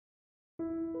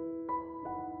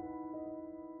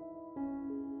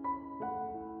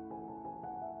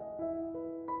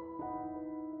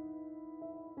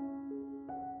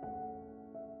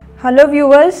Hello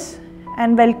viewers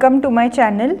and welcome to my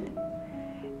channel.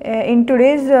 In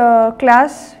today's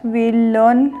class we will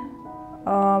learn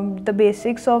the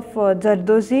basics of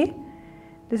Zardozi.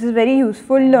 This is very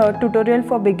useful tutorial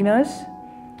for beginners.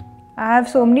 I have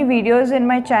so many videos in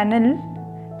my channel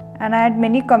and I had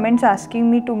many comments asking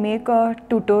me to make a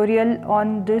tutorial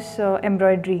on this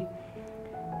embroidery.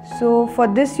 So for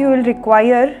this you will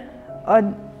require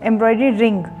an embroidery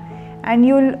ring and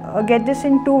you will get this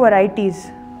in two varieties.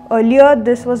 Earlier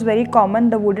this was very common,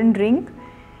 the wooden ring,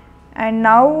 and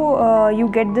now you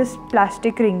get this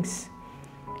plastic rings.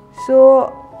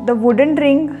 So the wooden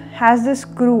ring has this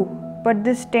screw, but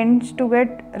this tends to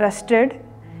get rusted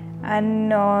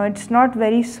and it's not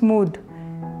very smooth.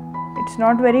 It's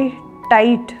not very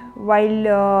tight while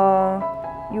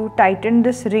you tighten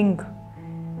this ring.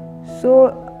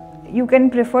 So you can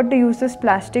prefer to use this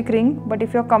plastic ring, but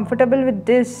if you are comfortable with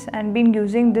this and been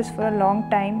using this for a long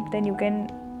time, then you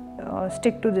can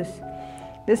stick to this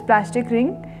plastic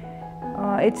ring.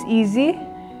 It's easy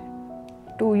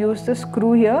to use the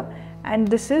screw here, and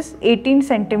this is 18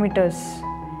 centimeters.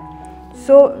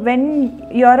 So when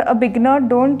you are a beginner,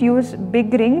 don't use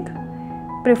big ring,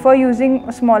 prefer using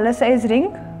a smaller size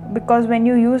ring, because when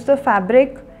you use the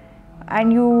fabric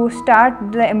and you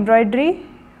start the embroidery,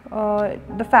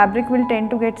 the fabric will tend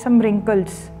to get some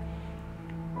wrinkles.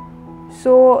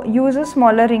 So use a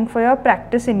smaller ring for your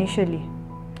practice initially.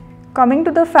 Coming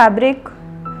to the fabric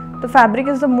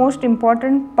is the most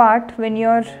important part when you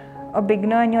are a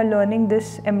beginner and you are learning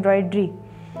this embroidery.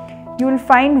 You will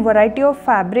find variety of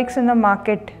fabrics in the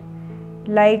market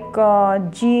like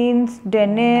jeans,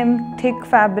 denim, thick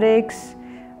fabrics,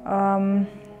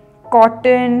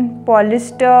 cotton,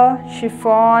 polyester,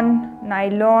 chiffon,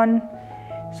 nylon,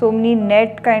 so many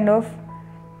net kind of.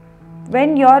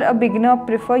 When you are a beginner,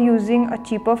 prefer using a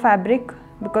cheaper fabric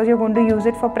because you are going to use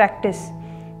it for practice,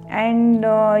 and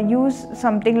use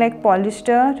something like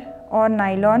polyester or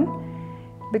nylon,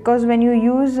 because when you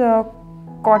use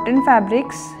cotton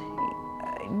fabrics,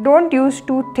 don't use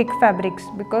too thick fabrics,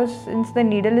 because since the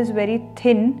needle is very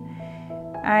thin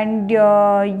and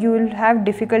you will have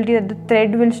difficulty that the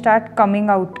thread will start coming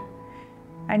out.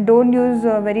 And don't use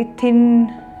very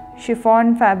thin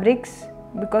chiffon fabrics,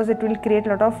 because it will create a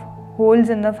lot of holes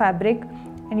in the fabric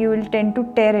and you will tend to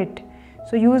tear it.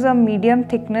 So use a medium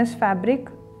thickness fabric,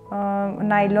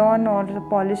 nylon or the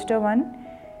polyester one,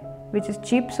 which is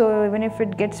cheap, so even if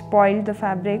it gets spoiled, the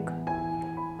fabric,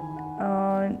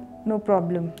 no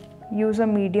problem. Use a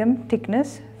medium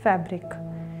thickness fabric.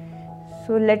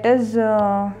 So let us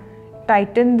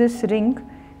tighten this ring.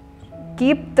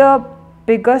 Keep the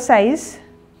bigger size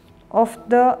of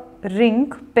the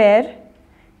ring pair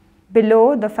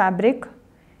below the fabric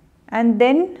and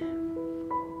then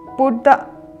put the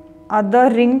other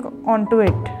ring onto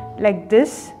it like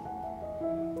this.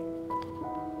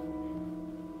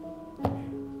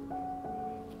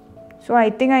 So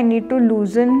I think I need to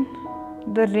loosen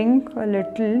the ring a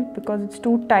little because it's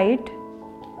too tight.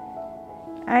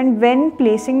 And when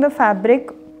placing the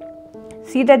fabric,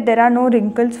 see that there are no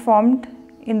wrinkles formed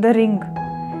in the ring.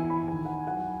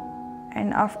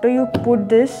 And after you put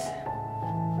this,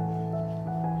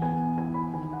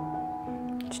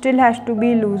 it still has to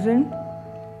be loosened.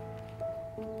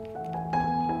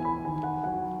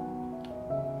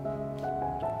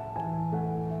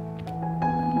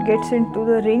 Gets into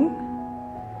the ring.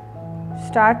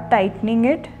 Start tightening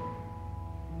it.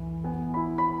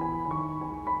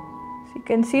 So you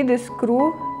can see this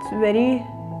screw, it's very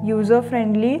user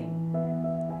friendly,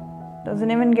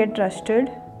 doesn't even get rusted.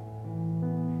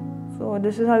 So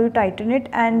this is how you tighten it,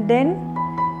 and then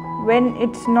when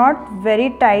it's not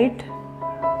very tight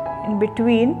in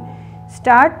between,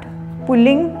 start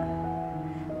pulling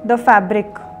the fabric.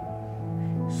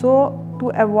 So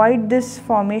to avoid this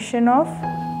formation of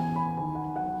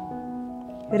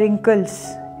wrinkles,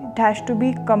 it has to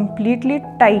be completely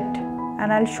tight,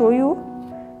 and I'll show you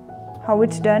how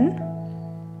it's done.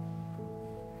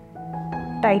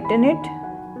 Tighten it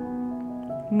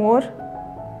more.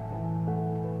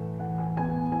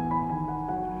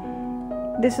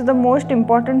 This is the most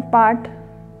important part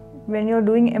when you're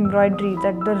doing embroidery,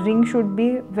 that the ring should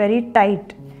be very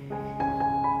tight.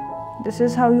 This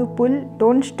is how you pull.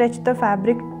 Don't stretch the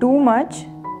fabric too much.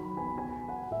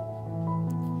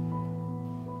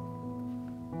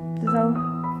 This is how,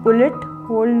 pull it,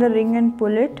 hold the ring and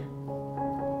pull it,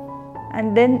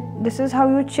 and then this is how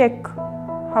you check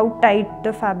how tight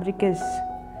the fabric is.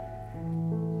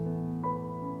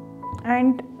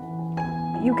 And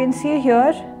you can see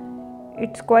here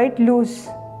it's quite loose.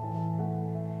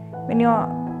 When you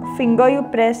finger you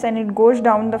press and it goes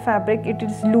down the fabric, it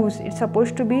is loose. It's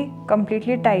supposed to be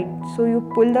completely tight. So you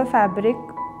pull the fabric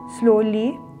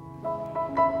slowly.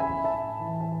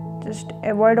 Just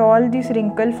avoid all this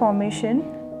wrinkle formation.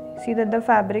 See that the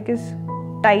fabric is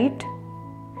tight,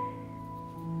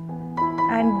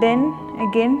 and then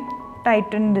again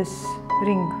tighten this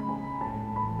ring.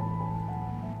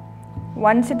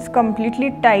 Once it's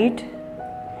completely tight,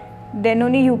 then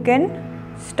only you can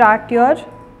start your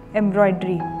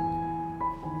embroidery.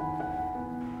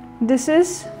 This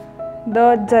is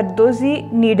the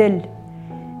Zardozi needle.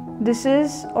 This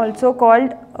is also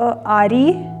called a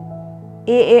Ari,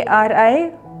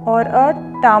 A-A-R-I, or a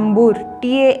tambour,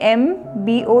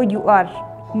 T-A-M-B-O-U-R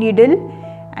needle,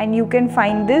 and you can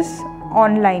find this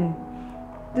online.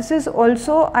 This is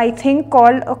also, I think,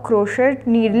 called a crochet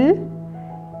needle,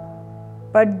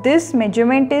 but this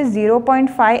measurement is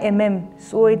 0.5 mm,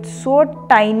 so it's so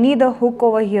tiny, the hook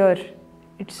over here,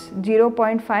 it's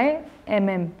 0.5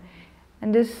 mm.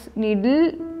 And this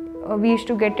needle, we used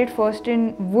to get it first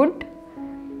in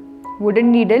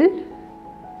wooden needle,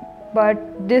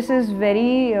 but this is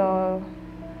very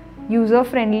user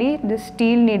friendly, this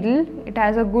steel needle. It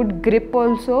has a good grip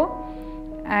also,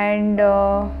 and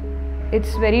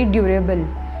it's very durable.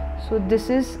 So this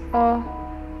is a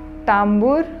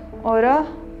tambour or a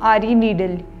Ari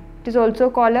needle. It is also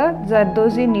called a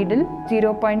Zardozi needle,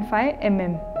 0.5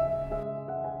 mm.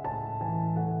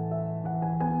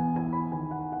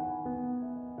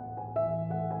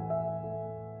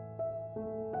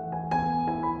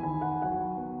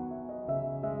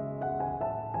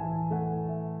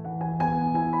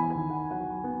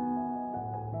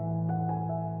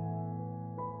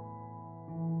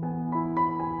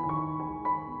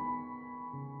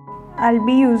 I'll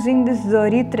be using this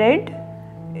zari thread.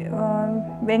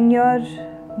 When you're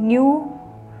new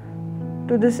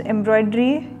to this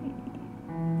embroidery,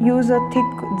 use a thick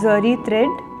zari thread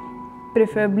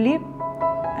preferably,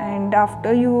 and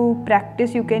after you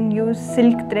practice you can use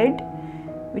silk thread,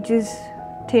 which is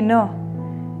thinner.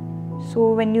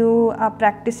 So when you are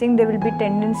practicing, there will be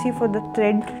tendency for the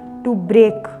thread to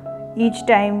break each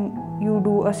time you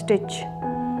do a stitch.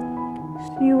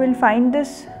 So you will find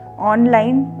this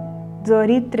online,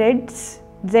 zari threads,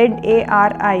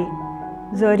 Z-A-R-I.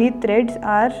 Zari threads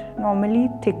are normally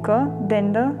thicker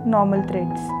than the normal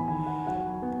threads.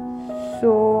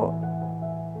 So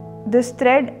this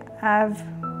thread I have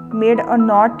made a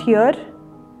knot here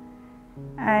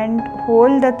and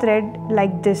hold the thread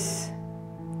like this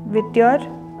with your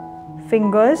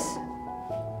fingers.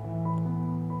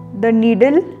 The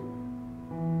needle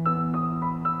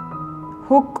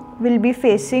hook will be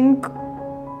facing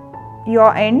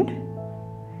your end,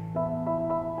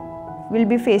 will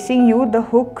be facing you, the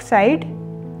hook side,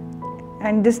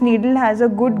 and this needle has a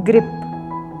good grip.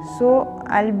 So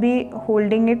I'll be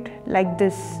holding it like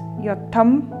this, your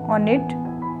thumb on it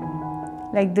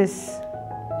like this.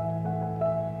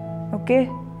 Okay,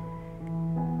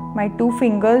 my two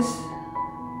fingers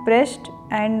pressed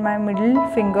and my middle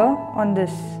finger on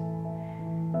this.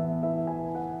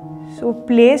 So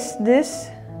place this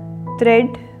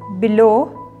thread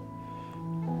below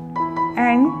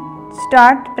and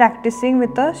start practicing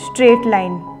with a straight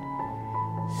line.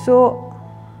 So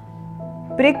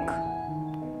prick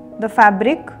the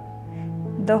fabric,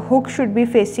 the hook should be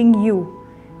facing you,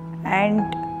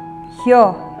 and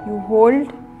here you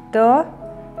hold the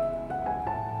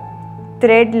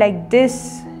thread like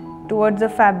this towards the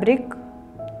fabric,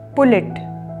 pull it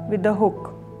with the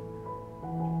hook.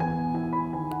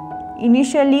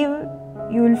 Initially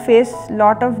you will face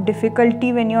lot of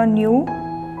difficulty when you are new.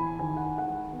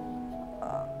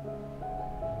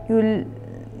 You will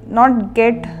not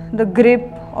get the grip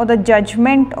or the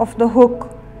judgment of the hook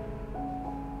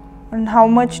on how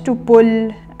much to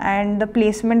pull and the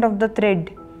placement of the thread.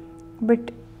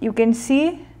 But you can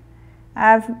see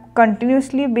I have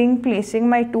continuously been placing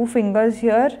my two fingers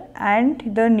here and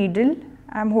the needle,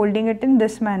 I am holding it in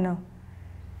this manner.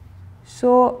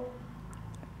 So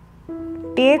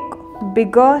take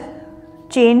bigger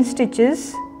chain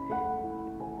stitches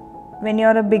when you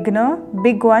are a beginner,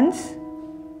 big ones.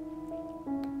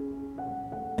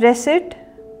 Press it,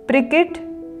 prick it,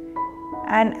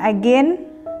 and again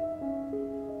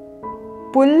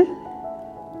pull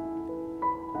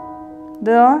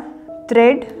the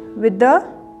thread with the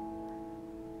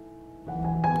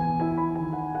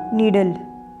needle.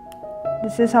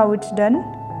 This is how it's done.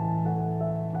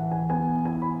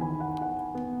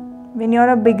 When you are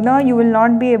a beginner, you will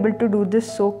not be able to do this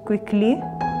so quickly.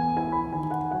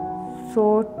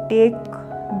 So take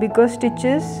bigger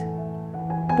stitches,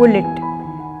 pull it,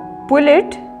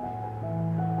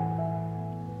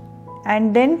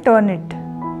 and then turn it.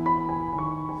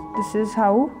 This is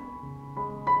how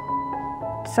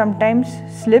it sometimes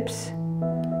slips.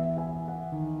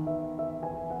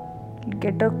 You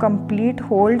get a complete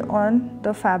hold on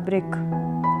the fabric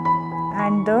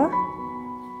and the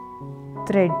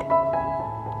thread.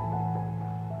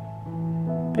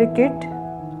 Prick it.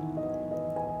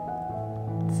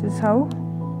 This is how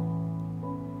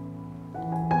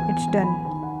it's done.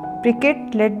 Prick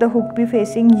it, let the hook be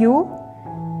facing you,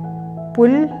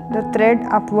 pull the thread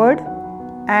upward,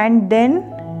 and then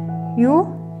you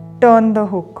turn the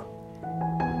hook.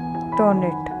 Turn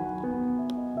it.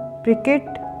 Prick it,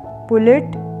 pull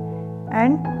it,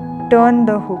 and turn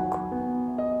the hook.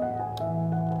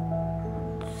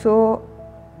 So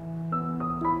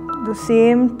the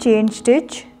same chain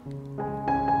stitch.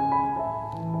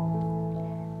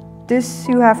 This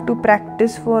you have to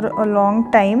practice for a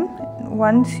long time.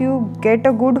 Once you get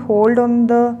a good hold on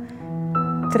the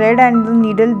thread and the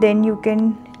needle, then you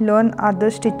can learn other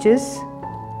stitches.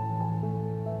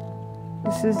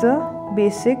 This is the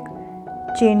basic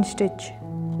chain stitch.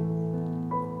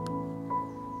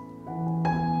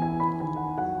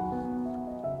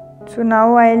 So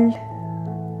now I'll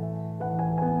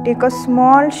take a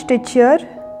small stitch here,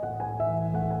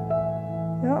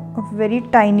 a very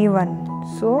tiny one.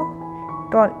 So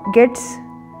it gets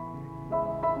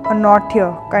a knot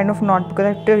here, kind of knot,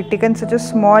 because I've taken such a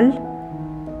small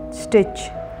stitch.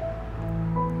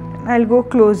 I'll go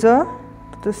closer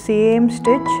to the same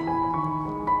stitch.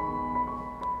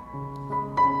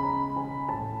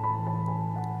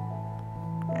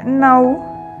 And now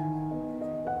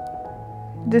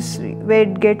this where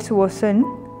it gets worsened,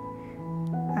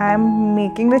 I am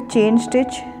making the chain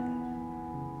stitch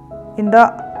in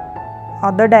the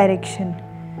other direction.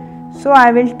 So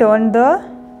I will turn the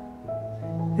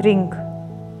ring.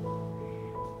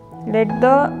 Let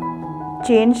the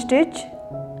chain stitch,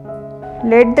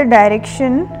 let the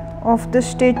direction of the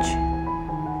stitch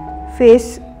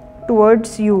face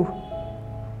towards you,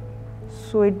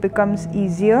 so it becomes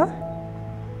easier,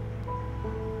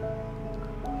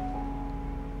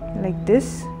 like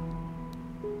this.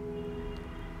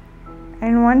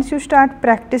 And once you start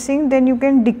practicing, then you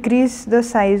can decrease the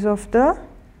size of the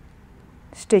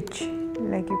stitch,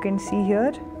 like you can see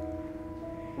here.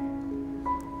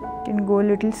 You can go a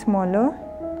little smaller.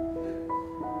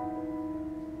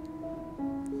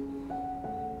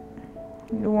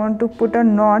 You want to put a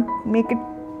knot, make it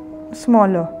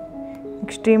smaller,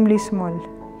 extremely small.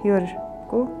 Here,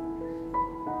 go.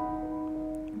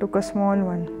 Took a small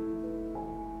one.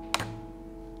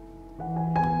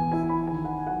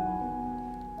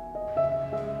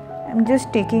 I'm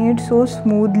just taking it so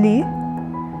smoothly,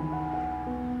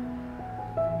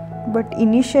 but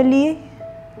initially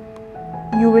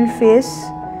you will face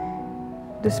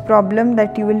this problem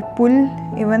that you will pull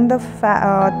even the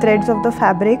threads of the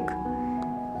fabric,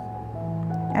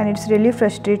 and it's really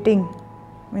frustrating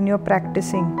when you're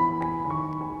practicing.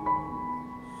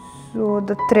 So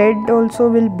the thread also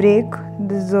will break,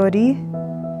 the zari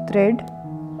thread,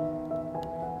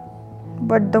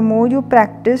 but the more you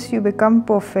practice, you become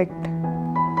perfect.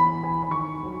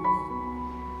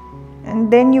 And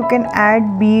then you can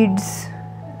add beads,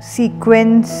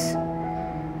 sequins,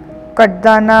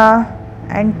 katdana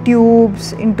and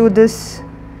tubes into this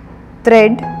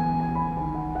thread.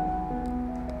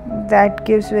 That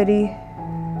gives very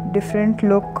different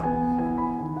look.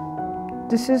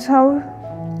 This is how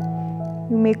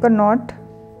you make a knot.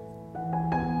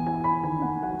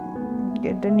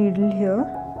 Get the needle here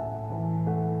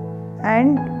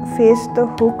and face the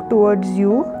hook towards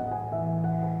you.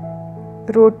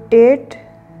 Rotate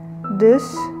this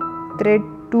thread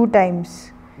 2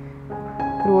 times.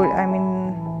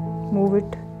 Move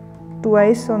it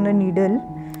twice on the needle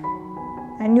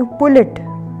and you pull it.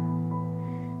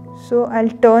 So I'll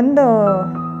turn the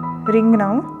ring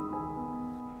now.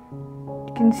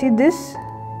 You can see this.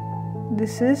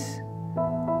 This is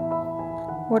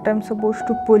what I'm supposed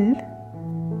to pull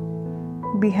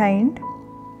behind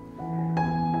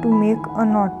to make a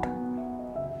knot.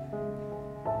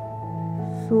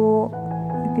 So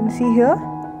you can see here,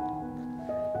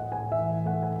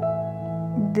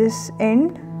 this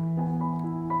end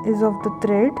is of the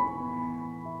thread.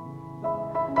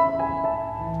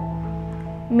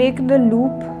 Make the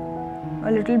loop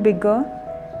a little bigger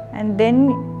and then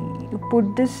you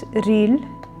put this reel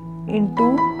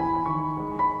into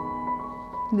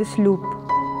this loop.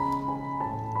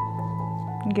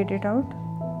 Get it out,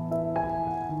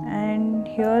 and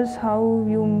here's how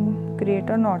you create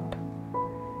a knot.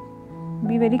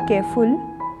 Be very careful.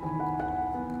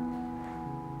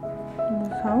 This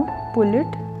is how, pull it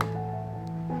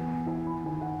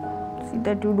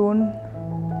that you don't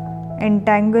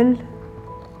entangle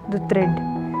the thread.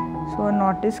 So a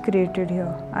knot is created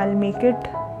here. I'll make it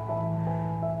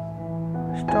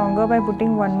stronger by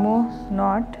putting one more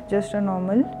knot, just a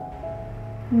normal.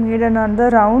 Made another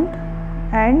round,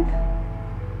 and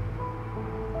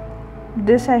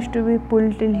this has to be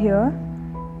pulled till here.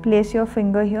 Place your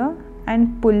finger here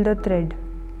and pull the thread.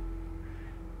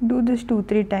 Do this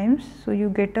 2-3 times so you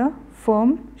get a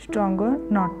firm, stronger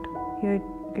knot. Here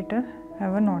you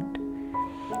have a knot.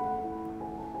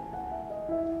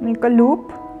 Make a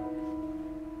loop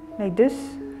like this,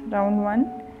 round one.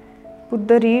 Put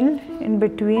the reel in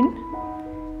between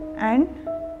and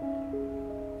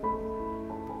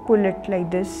pull it like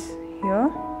this here.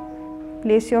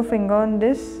 Place your finger on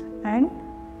this and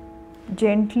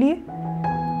gently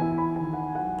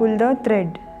pull the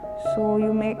thread, so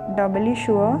you make doubly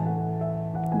sure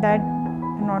that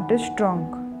knot is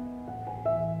strong.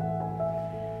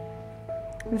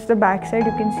 This is the back side.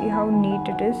 You can see how neat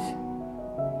it is.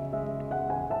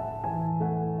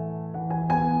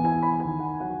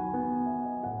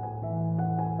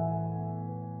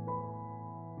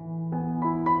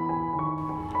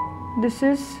 This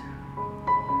is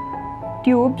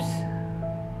tubes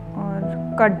or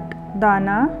cut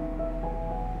dana,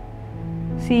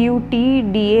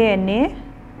 CUTDANA.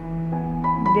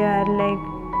 They are like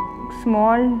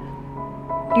small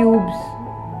tubes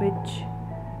which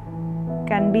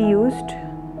can be used,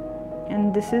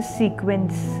 and this is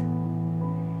sequence.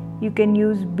 You can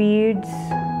use beads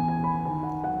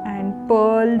and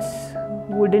pearls,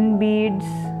 wooden beads,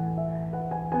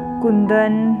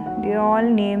 kundan. They are all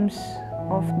names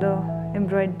of the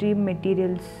embroidery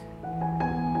materials.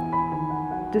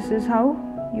 This is how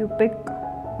you pick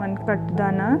one cut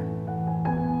dana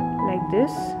like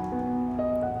this.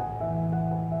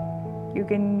 You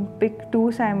can pick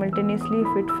two simultaneously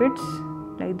if it fits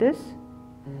like this.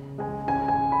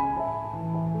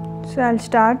 So I'll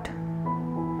start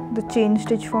the chain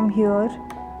stitch from here.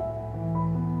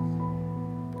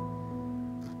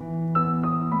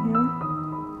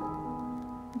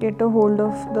 Get a hold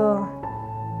of the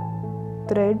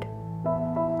thread,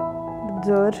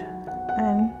 zar,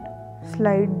 and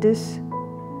slide this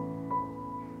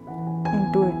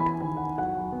into it.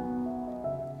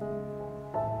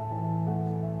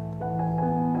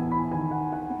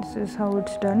 This is how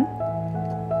it's done.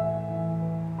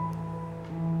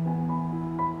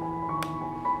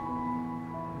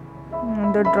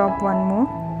 And then drop one more.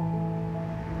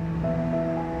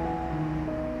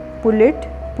 Pull it.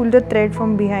 Pull the thread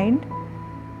from behind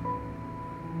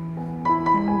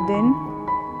and then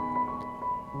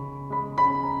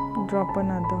drop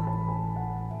another.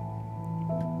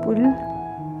 Pull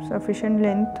sufficient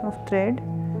length of thread,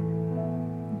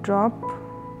 drop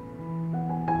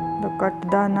the cut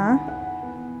dana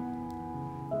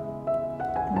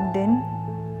and then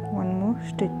one more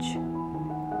stitch.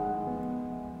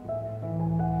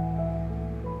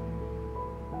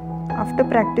 After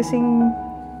practicing,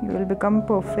 you will become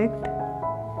perfect.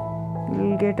 You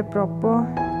will get a proper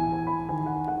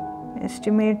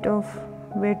estimate of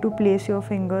where to place your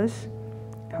fingers,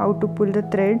 how to pull the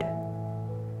thread.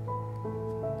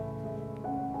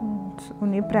 It's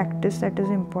only practice that is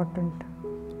important.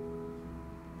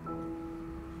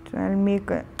 So I'll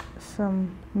make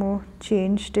some more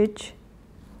chain stitch.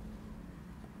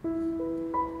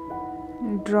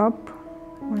 I'll drop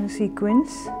one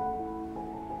sequence.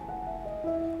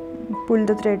 Pull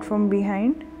the thread from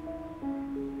behind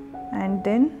and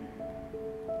then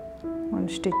one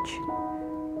stitch.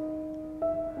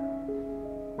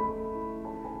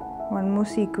 One more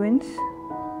sequence.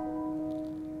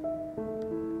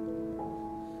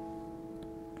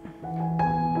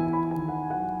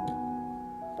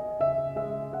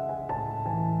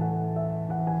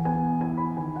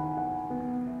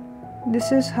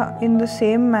 This is how, in the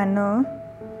same manner,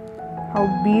 how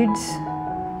beads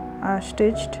are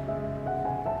stitched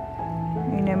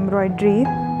in embroidery.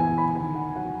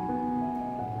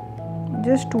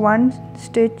 Just one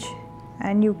stitch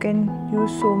and you can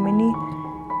use so many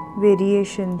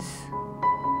variations.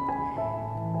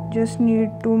 Just need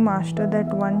to master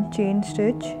that one chain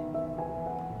stitch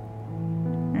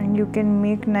and you can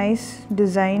make nice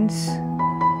designs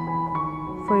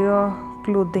for your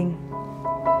clothing.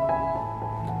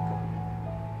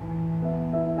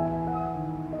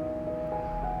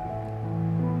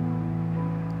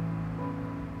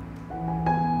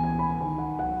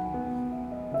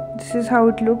 This is how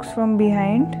it looks from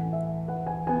behind.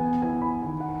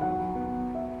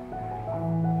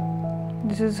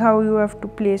 This is how you have to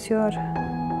place your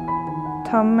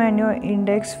thumb and your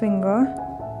index finger.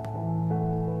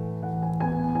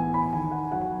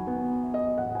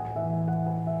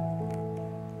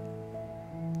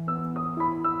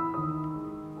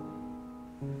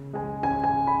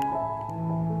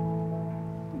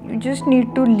 You just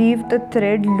need to leave the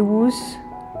thread loose,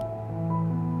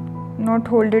 not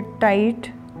hold it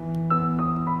tight,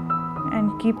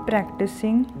 and keep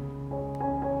practicing.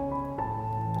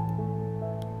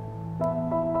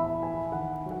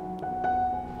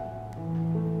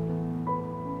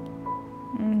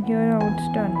 And here how it's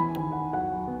done.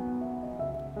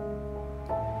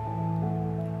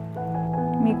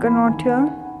 Make a knot here.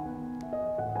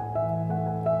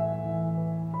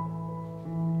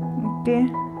 Okay,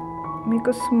 make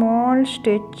a small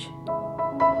stitch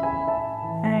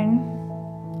and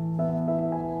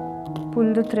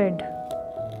pull the thread.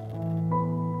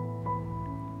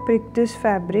 Prick this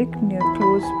fabric near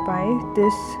close by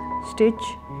this stitch,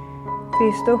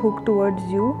 face the hook towards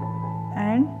you,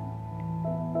 and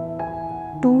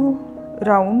 2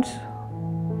 rounds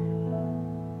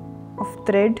of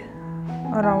thread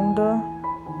around the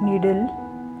needle.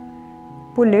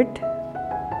 Pull it,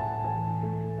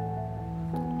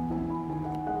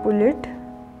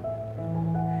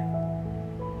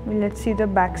 let's see the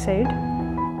back side.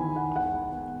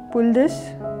 Pull this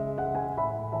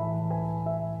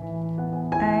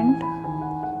and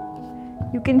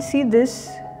you can see this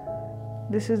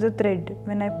is the thread.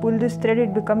 When I pull this thread,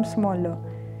 it becomes smaller.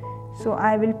 So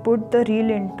I will put the reel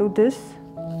into this.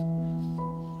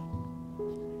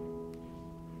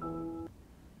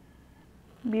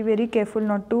 Be very careful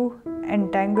not to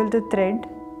entangle the thread.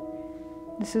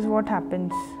 This is what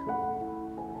happens.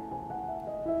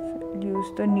 So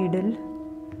use the needle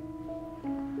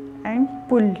and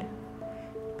pull.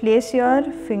 Place your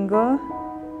finger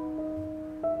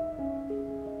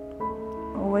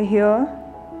over here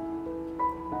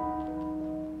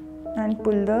and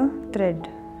pull the thread.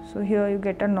 So here you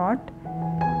get a knot.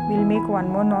 We'll make one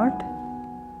more knot,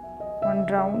 one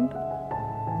round,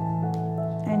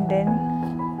 and then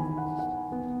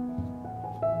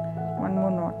one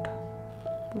more knot.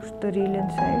 Push the reel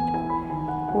inside.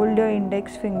 Hold your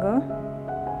index finger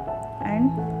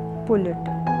and pull it.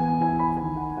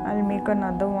 I'll make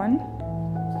another one.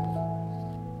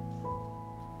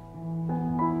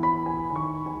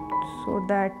 So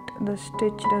that the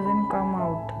stitch doesn't come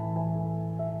out.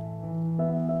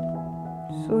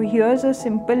 So here's a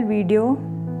simple video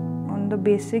on the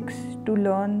basics to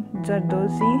learn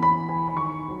Zardozi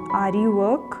Ari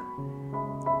work.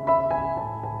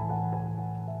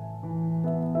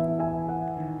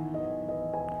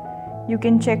 You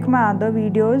can check my other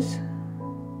videos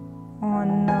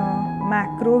on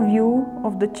macro view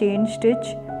of the chain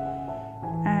stitch,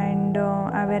 and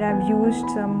where I've used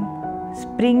some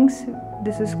springs.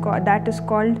 That is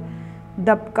called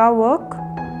dabka work.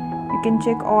 You can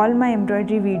check all my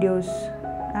embroidery videos.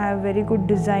 I have very good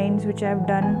designs which I have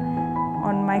done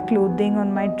on my clothing,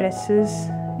 on my dresses,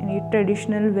 any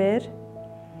traditional wear.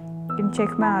 You can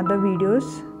check my other videos.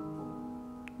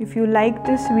 If you like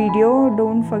this video,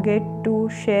 don't forget to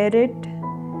share it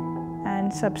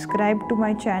and subscribe to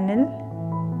my channel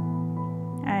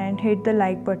and hit the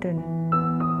like button.